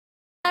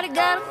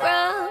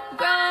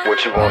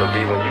What you wanna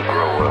be when you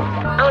grow up?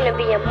 I wanna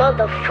be a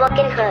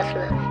motherfucking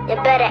hustler. You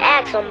better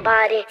ask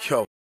somebody.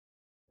 Yo.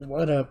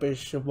 What up,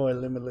 it's your boy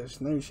Limitless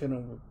Nation,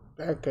 and we're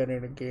back at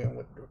it again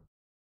with the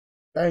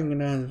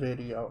banging ass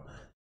video.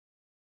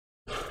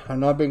 I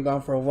know I've been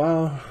gone for a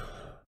while.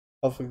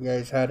 Hopefully you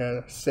guys had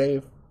a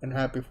safe and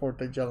happy 4th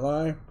of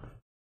July.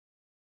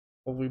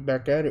 We'll be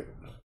back at it.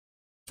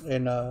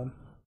 And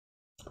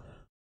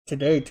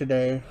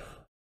today,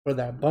 for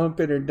that bump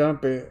it or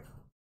dump it,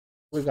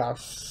 we got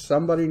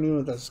somebody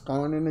new that's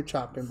going in the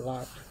chopping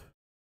block.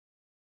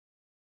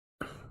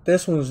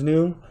 This one's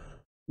new.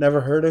 Never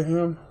heard of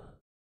him.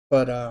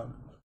 But a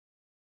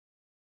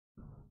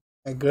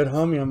good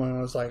homie of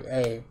mine was like,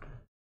 hey,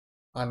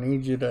 I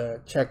need you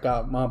to check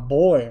out my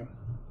boy.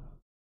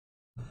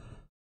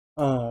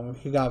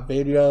 He got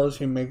videos,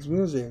 he makes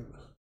music.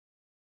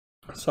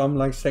 So I'm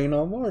like, say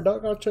no more,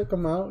 dog. I'll check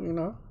him out, you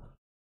know.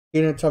 He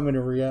didn't tell me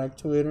to react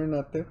to it or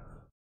nothing.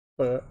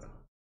 But,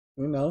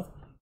 you know,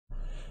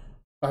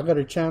 if I got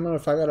a channel,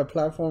 if I got a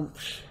platform,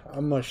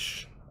 I'm a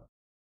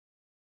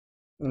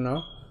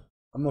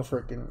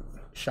freaking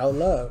show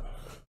love.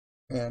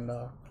 And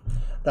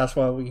that's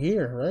why we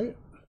here, right?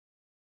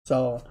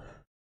 So,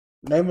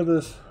 name of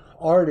this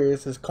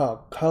artist is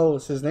called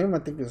Coast. His name, I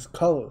think, is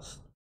Coast.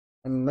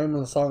 And the name of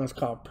the song is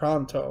called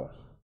Pronto.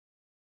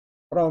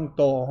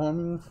 Pronto,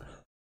 homie.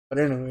 But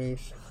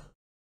anyways,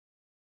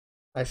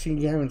 I see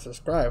you haven't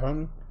subscribed,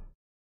 homie.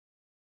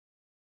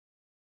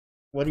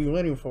 What are you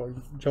waiting for?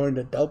 Join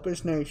the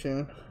dopest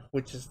nation,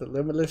 which is the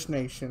Limitless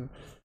Nation.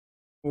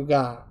 We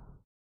got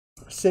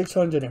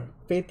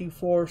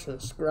 654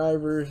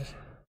 subscribers.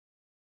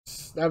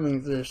 That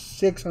means there's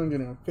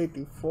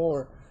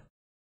 654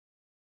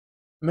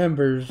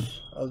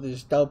 members of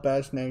this dope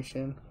ass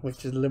nation,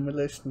 which is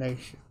Limitless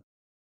Nation.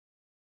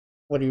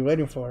 What are you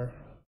waiting for?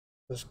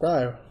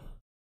 Subscribe.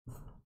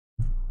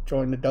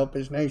 Join the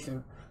dopest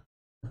nation.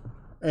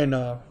 And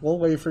we'll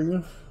wait for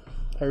you.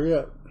 Hurry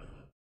up.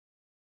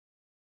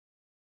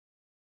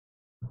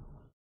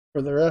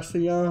 For the rest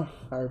of y'all,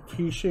 I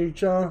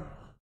appreciate y'all.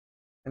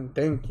 And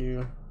thank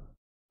you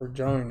for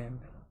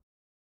joining.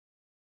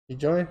 You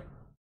join?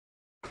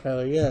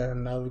 Hell yeah.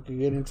 Now we can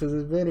get into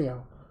this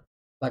video.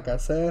 Like I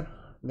said,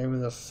 name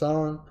of the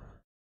song,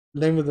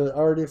 name of the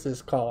artist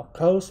is called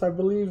Coast, I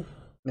believe.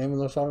 Name of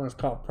the song is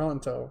called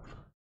Pronto.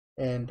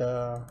 And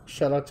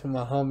shout out to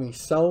my homie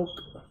Soak.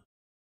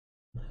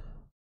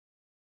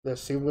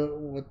 Let's see what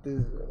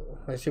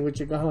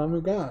your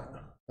homie got.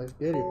 Let's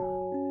get it.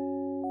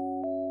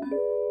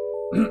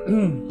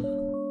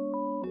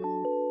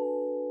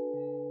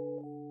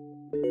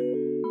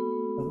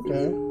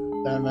 Okay.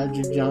 That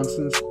Magic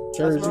Johnson's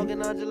jersey.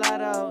 Smoking on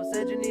gelato,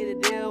 said you need a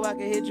deal, I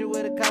can hit you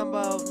with a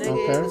combo.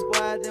 Nigga in the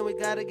squad, then we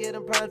gotta get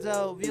them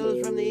pronto.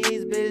 Views from the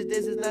east, bitch,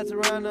 this is not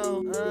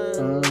Toronto.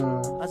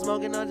 I'm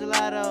smoking on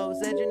gelato,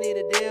 said you need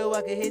a deal,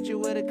 I can hit you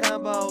with a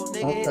combo.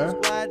 Nigga in the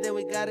squad, then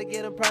we gotta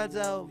get them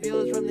pronto.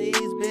 Views from the east,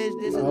 bitch,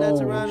 this is not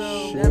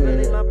Toronto. Never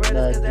leave my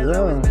brothers, cause that's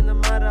always been the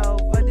motto.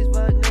 Fuck these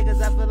fuck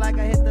niggas, I feel like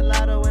I hit the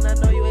lotto. And I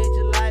know you hate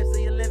your life, so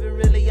you're living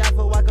really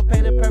awful. I could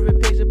paint a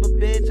perfect picture, but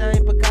bitch, I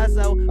ain't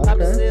Picasso. Pop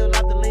a seal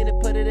off the lean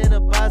and put it in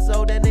a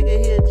bosso. That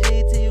nigga here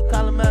G till you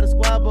call him out a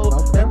squabble.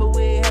 Remember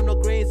we ain't have no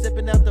green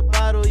sipping out the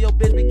bottle. Yo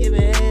bitch be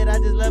giving head, I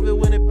just love it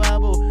when it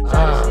bobble.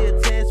 Shawty she a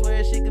 10,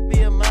 swear she could be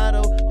a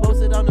model.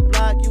 Posted on the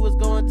block, you was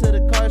going to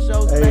the car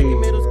shows. Back in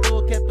middle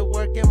school, kept the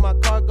work in my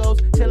cargos.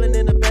 Chilling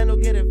in the bando,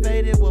 getting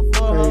faded with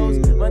 4 hoes.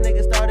 My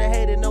nigga started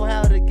hating, know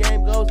how the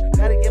game goes.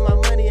 Gotta get my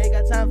money, ain't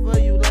got time for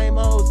you lame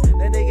hoes.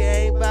 That nigga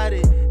ain't bout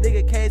it,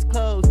 nigga case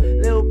closed.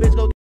 Little bitch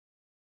go.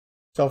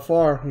 So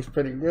far, he's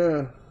pretty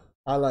good.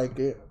 I like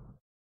it.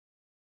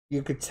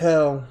 You could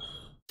tell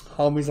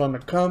homie's on the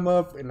come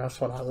up, and that's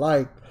what I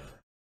like.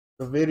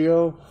 The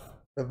video,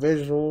 the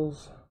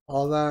visuals,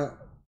 all that.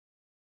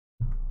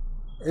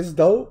 It's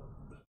dope.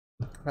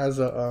 Has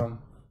a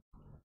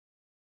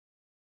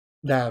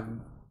that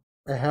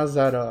it has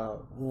that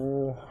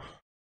how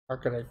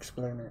can I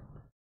explain it?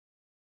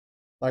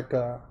 Like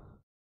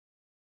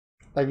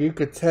you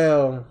could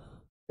tell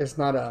it's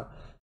not a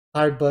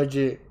high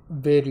budget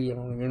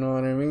video, you know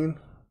what I mean?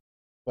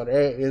 But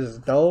it is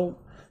dope.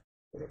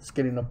 It's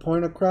getting the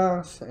point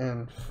across,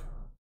 and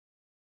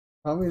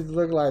homies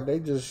look like they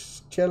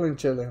just chilling.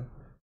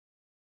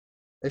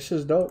 It's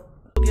just dope.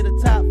 Get a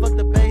top, fuck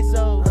the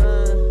peso.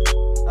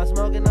 I'm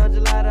smoking on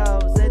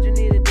gelato. Said you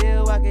need a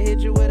deal, I can hit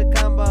you with a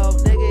combo.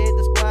 Nigga hit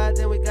the squad,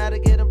 then we gotta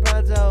get them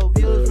pronto.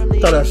 Views from the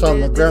thought I saw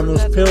my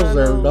grandma's pills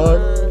there, dog.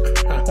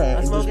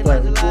 I'm smoking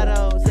on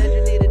gelato. Said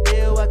you need a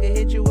deal, I can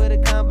hit you with a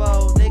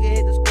combo. Nigga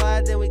hit the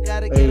squad, then we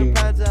gotta get them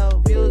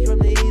pronto. Views from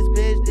the east,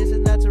 bitch, this is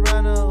not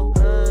Toronto.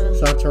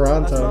 It's not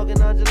Toronto. I'm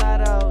smoking on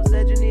gelato.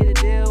 Said you need a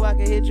deal, I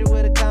can hit you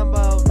with a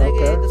combo. Nigga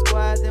hit the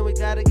squad, then we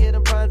gotta get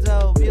them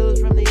pronto. Views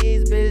from the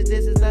east, bitch,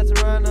 this is not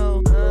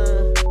Toronto.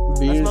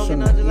 I'm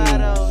smoking on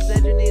gelato.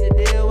 Said you need a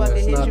deal, I can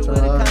hit you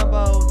with a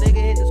combo.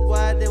 Nigga hit the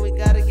squad, then we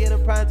gotta get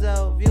them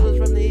pronto. Views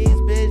from the east,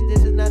 bitch,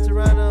 this is not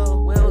Toronto.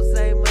 We don't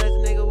say much,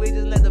 nigga, we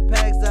just let the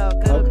packs out.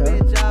 Cut a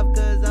bitch off,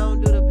 cause I don't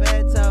do the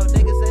bad talk.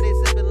 Nigga say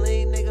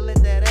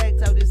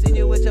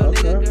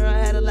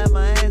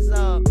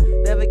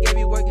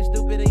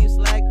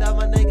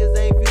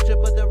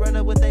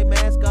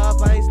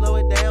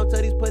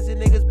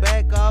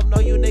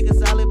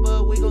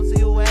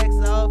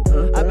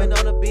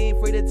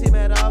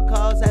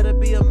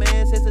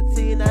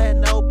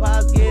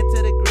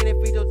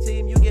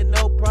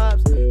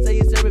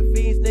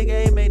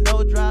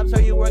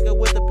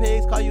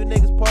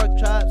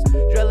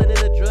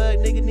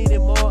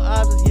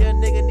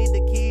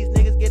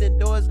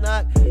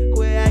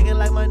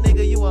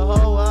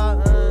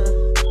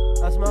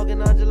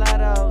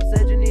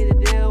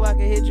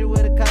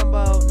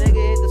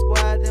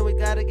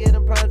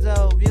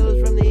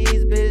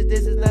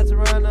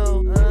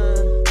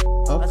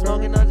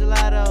smoking on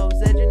gelato.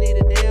 Said you need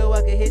a deal,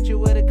 I can hit you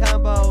with a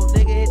combo.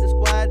 Nigga hit the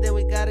squad, then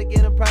we gotta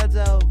get him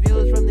pronto.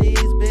 Viewers from the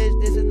east,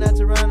 bitch, this is not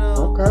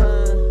Toronto.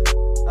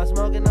 I'm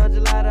smoking on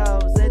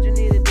gelato. Said you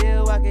need a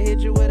deal, I can hit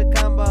you with a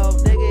combo.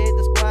 Nigga hit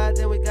the squad,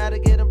 then we gotta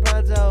get him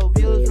pronto.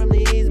 Viewers from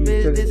the east,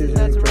 bitch, this is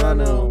not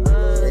Toronto.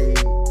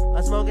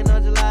 I'm smoking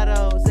on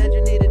gelato. Said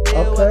you need a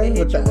deal, I can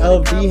hit with you the with a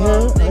LV combo.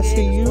 hat, I Nigga see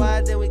hit you. the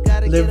squad, then we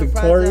gotta Live get him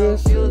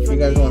victorious, pronto. if you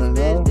guys want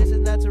to know. This is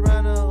not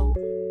Toronto.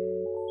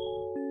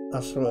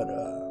 That's what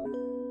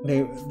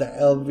the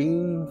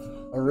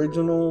LV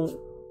original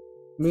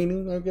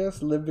meaning, I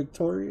guess. Live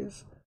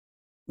victorious,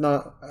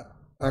 not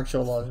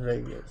actual Las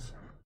Vegas.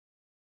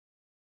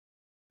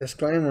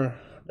 Disclaimer: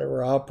 they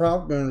were all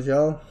prop guns,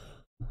 yo.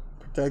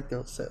 Protect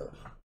yourself.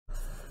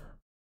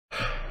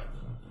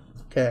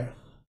 Okay.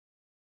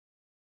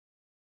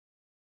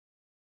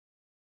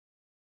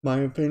 My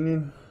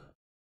opinion.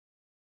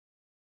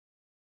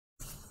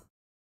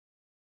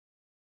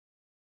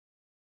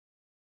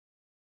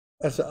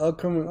 As an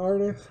upcoming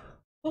artist,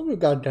 homie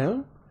got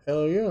down.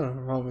 Hell yeah,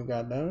 homie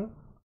got down.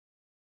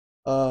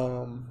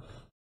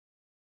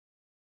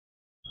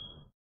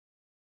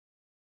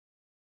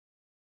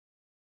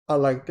 I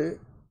liked it.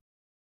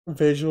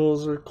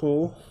 Visuals are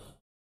cool.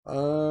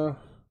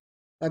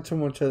 Not too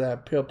much of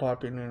that pill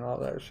popping and all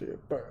that shit,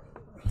 but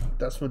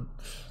that's what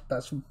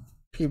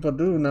people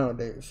do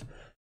nowadays.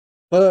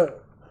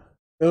 But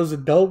it was a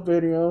dope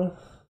video.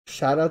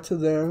 Shout out to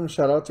them.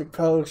 Shout out to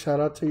Coach. Shout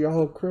out to your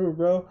whole crew,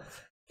 bro.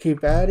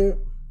 Keep at it.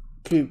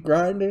 Keep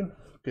grinding.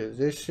 Because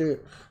this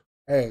shit,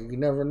 hey, you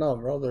never know,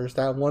 bro. There's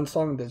that one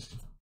song that's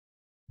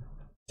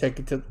take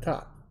it to the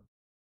top.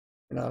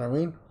 You know what I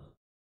mean?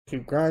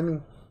 Keep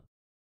grinding.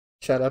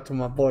 Shout out to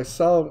my boy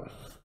Salt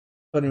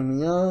putting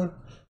me on.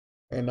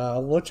 And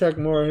we'll check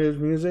more of his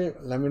music.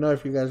 Let me know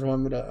if you guys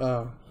want me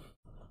to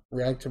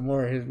react to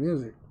more of his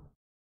music.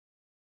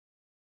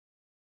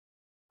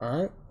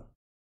 Alright?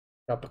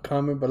 Drop a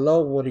comment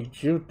below. What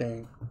did you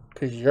think?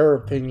 Because your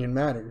opinion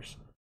matters.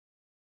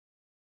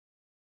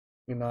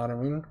 You know what I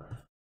mean?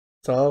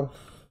 So,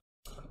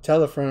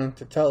 tell a friend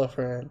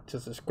to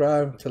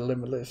subscribe to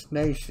Limitless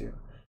Nation.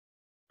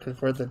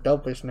 Because we're the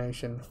dopest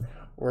nation.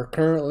 We're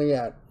currently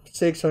at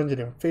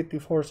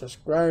 654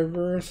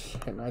 subscribers.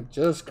 And I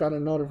just got a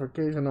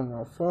notification on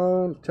my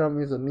phone. Tell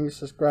me it's a new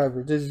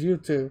subscriber. This is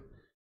YouTube.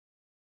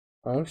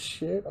 Oh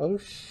shit. Oh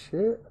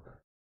shit.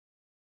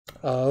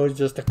 Oh, it was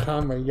just a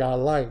comment y'all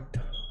liked.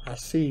 I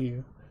see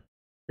you.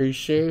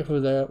 Appreciate who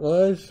that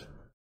was.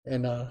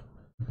 And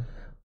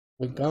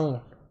we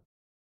gone.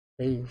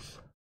 Peace.